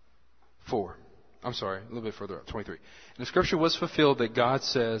 24. I'm sorry, a little bit further up, 23. And the scripture was fulfilled that God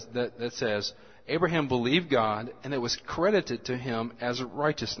says, that says, Abraham believed God, and it was credited to him as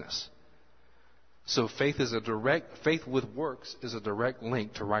righteousness. So faith with works is a direct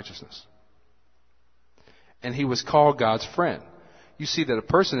link to righteousness. And he was called God's friend. You see that a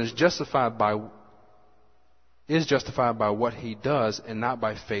person is justified by what he does and not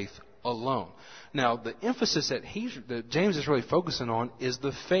by faith alone. Now, the emphasis that James is really focusing on is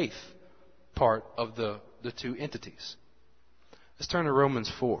the faith part of the two entities. Let's turn to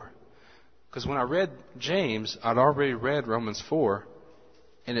Romans 4. Because when I read James, I'd already read Romans 4,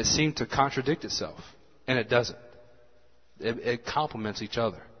 and it seemed to contradict itself. And it doesn't. It complements each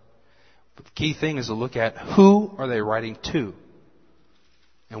other. But the key thing is to look at who are they writing to,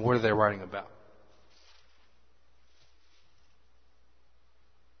 and what are they writing about.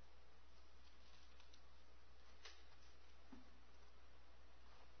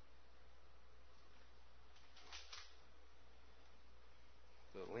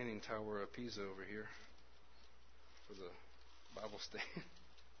 Leaning Tower of Pisa over here for the Bible stand. Okay.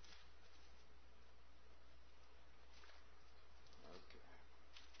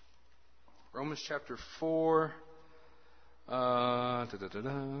 Romans chapter 4. And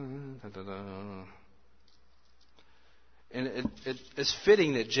it's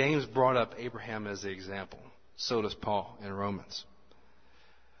fitting that James brought up Abraham as the example. So does Paul in Romans.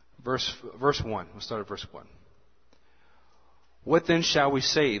 Verse 1. We'll start at verse 1. What then shall we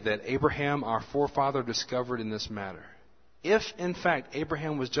say that Abraham, our forefather, discovered in this matter? If, in fact,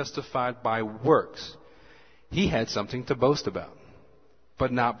 Abraham was justified by works, he had something to boast about,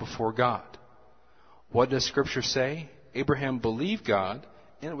 but not before God. What does Scripture say? Abraham believed God,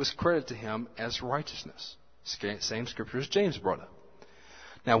 and it was credited to him as righteousness. Same Scripture as James brought up.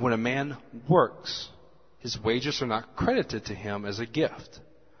 Now, when a man works, his wages are not credited to him as a gift,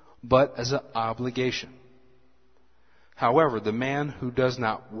 but as an obligation. However, the man who does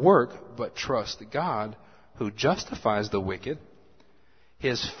not work but trusts God, who justifies the wicked,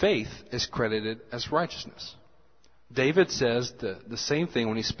 his faith is credited as righteousness. David says the same thing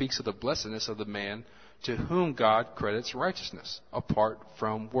when he speaks of the blessedness of the man to whom God credits righteousness, apart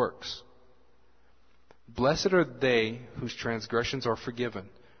from works. Blessed are they whose transgressions are forgiven,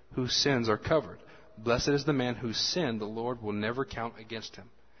 whose sins are covered. Blessed is the man whose sin the Lord will never count against him.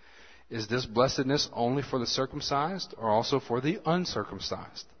 Is this blessedness only for the circumcised or also for the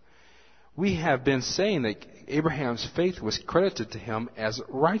uncircumcised? We have been saying that Abraham's faith was credited to him as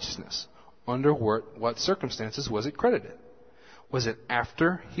righteousness. Under what circumstances was it credited? Was it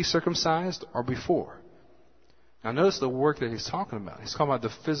after he circumcised or before? Now notice the work that he's talking about. He's talking about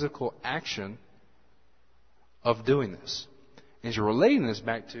the physical action of doing this. And you're relating this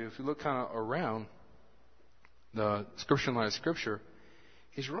back to, if you look kind of around the scripture line of Scripture,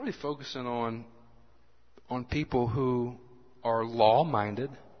 he's really focusing on people who are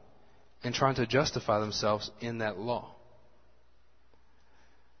law-minded and trying to justify themselves in that law.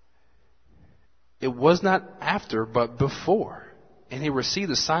 It was not after, but before. And he received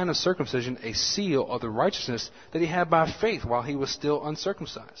the sign of circumcision, a seal of the righteousness that he had by faith while he was still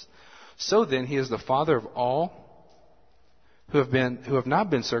uncircumcised. So then he is the father of all who have not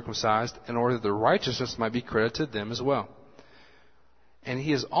been circumcised, in order that the righteousness might be credited to them as well. And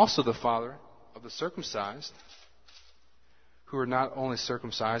he is also the father of the circumcised, who are not only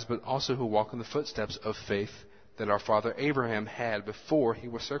circumcised, but also who walk in the footsteps of faith that our father Abraham had before he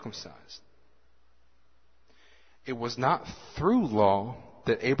was circumcised. It was not through law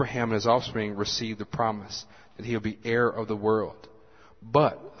that Abraham and his offspring received the promise that he will be heir of the world,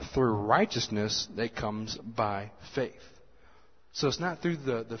 but through righteousness that comes by faith. So it's not through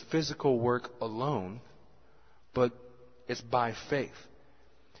the physical work alone, but it's by faith.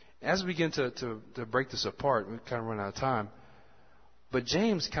 As we begin to break this apart, we kind of run out of time, but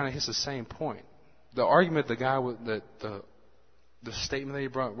James kind of hits the same point. The argument, the statement that he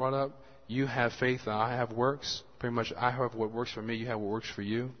brought up, you have faith and I have works. Pretty much, I have what works for me, you have what works for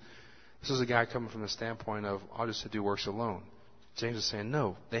you. This is a guy coming from the standpoint of, I'll just do works alone. James is saying,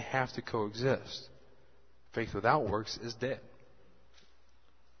 no, they have to coexist. Faith without works is dead.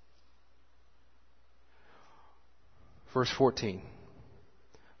 Verse 14.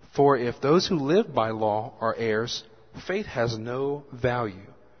 For if those who live by law are heirs, faith has no value,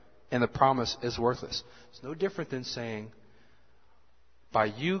 and the promise is worthless. It's no different than saying, by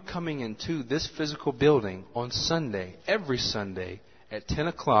you coming into this physical building on Sunday, every Sunday, at 10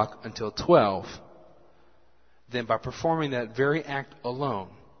 o'clock until 12, then by performing that very act alone,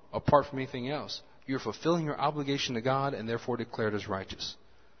 apart from anything else, you're fulfilling your obligation to God and therefore declared as righteous.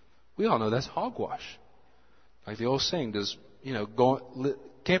 We all know that's hogwash. Like the old saying, does,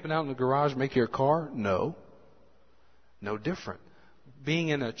 camping out in the garage make you a car? No. No different. Being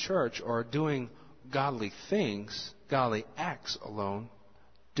in a church or doing godly things, godly acts alone,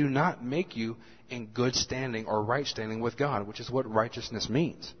 do not make you in good standing or right standing with God, which is what righteousness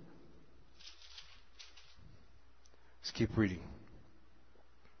means. Let's keep reading.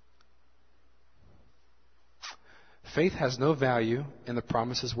 Faith has no value and the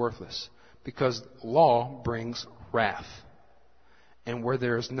promise is worthless, because law brings wrath. And where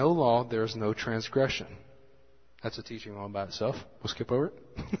there is no law, there is no transgression. That's a teaching all by itself. We'll skip over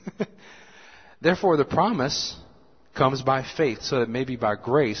it. Therefore, the promise comes by faith, so that it may be by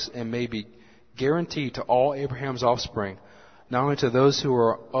grace and may be guaranteed to all Abraham's offspring, not only to those who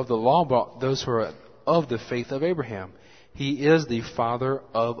are of the law, but those who are of the faith of Abraham. He is the father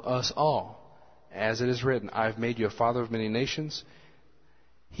of us all. As it is written, I have made you a father of many nations.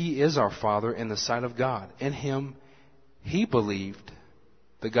 He is our father in the sight of God. In him he believed,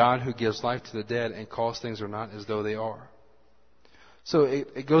 the God who gives life to the dead and calls things that are not as though they are. So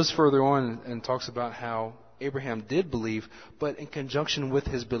it goes further on and talks about how Abraham did believe, but in conjunction with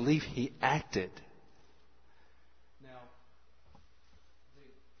his belief, he acted. Now,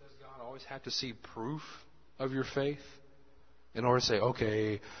 does God always have to see proof of your faith in order to say,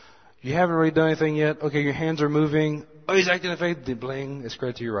 okay, you haven't really done anything yet. Okay, your hands are moving. Oh, he's acting in faith. Bling, it's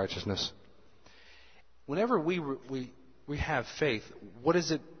credit to your righteousness. Whenever we have faith, what does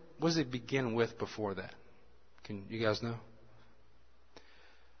it begin with before that? Can you guys know?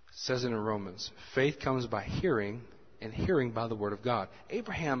 It says in Romans, faith comes by hearing, and hearing by the word of God.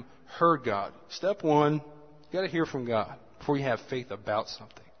 Abraham heard God. Step one, you got to hear from God before you have faith about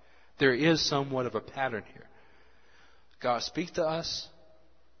something. There is somewhat of a pattern here. God speaks to us.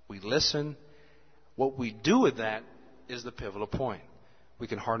 We listen. What we do with that is the pivotal point. We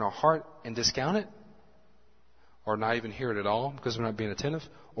can harden our heart and discount it, or not even hear it at all because we're not being attentive,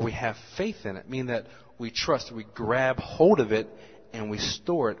 or we have faith in it, meaning that we trust, we grab hold of it, and we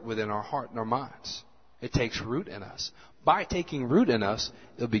store it within our heart and our minds. It takes root in us. By taking root in us,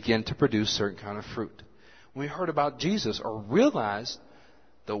 it'll begin to produce certain kind of fruit. When we heard about Jesus or realized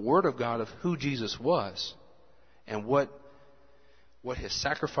the Word of God of who Jesus was and what his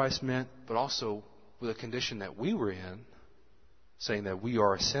sacrifice meant, but also with the condition that we were in, saying that we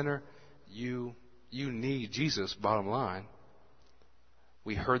are a sinner, you need Jesus, bottom line.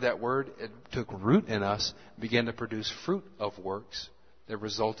 We heard that word, it took root in us, began to produce fruit of works that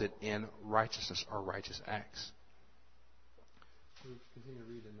resulted in righteousness or righteous acts. We continue to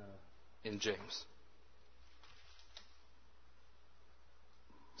read in James.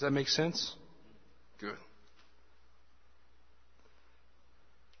 Does that make sense? Good.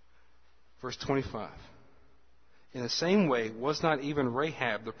 Verse 25. In the same way, was not even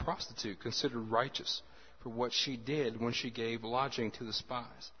Rahab the prostitute considered righteous for what she did when she gave lodging to the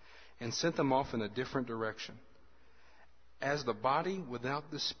spies and sent them off in a different direction? As the body without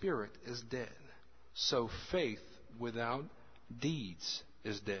the spirit is dead, so faith without deeds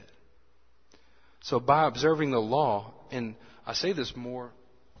is dead. So by observing the law, and I say this more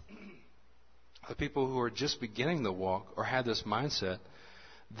to people who are just beginning the walk or have this mindset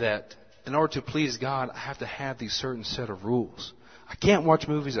that in order to please God, I have to have these certain set of rules. I can't watch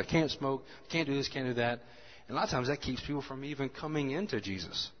movies, I can't smoke, I can't do this, can't do that. And a lot of times that keeps people from even coming into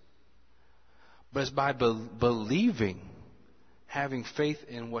Jesus. But it's by believing, having faith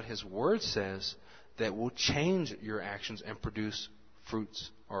in what His Word says, that will change your actions and produce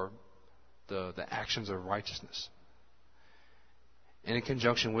fruits or the actions of righteousness. And in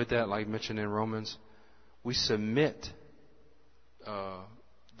conjunction with that, like mentioned in Romans, we submit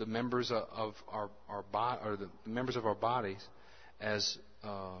the members of the members of our bodies as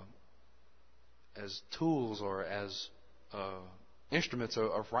tools or as instruments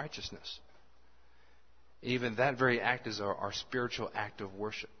of righteousness. Even that very act is our spiritual act of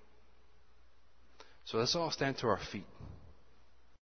worship. So let's all stand to our feet.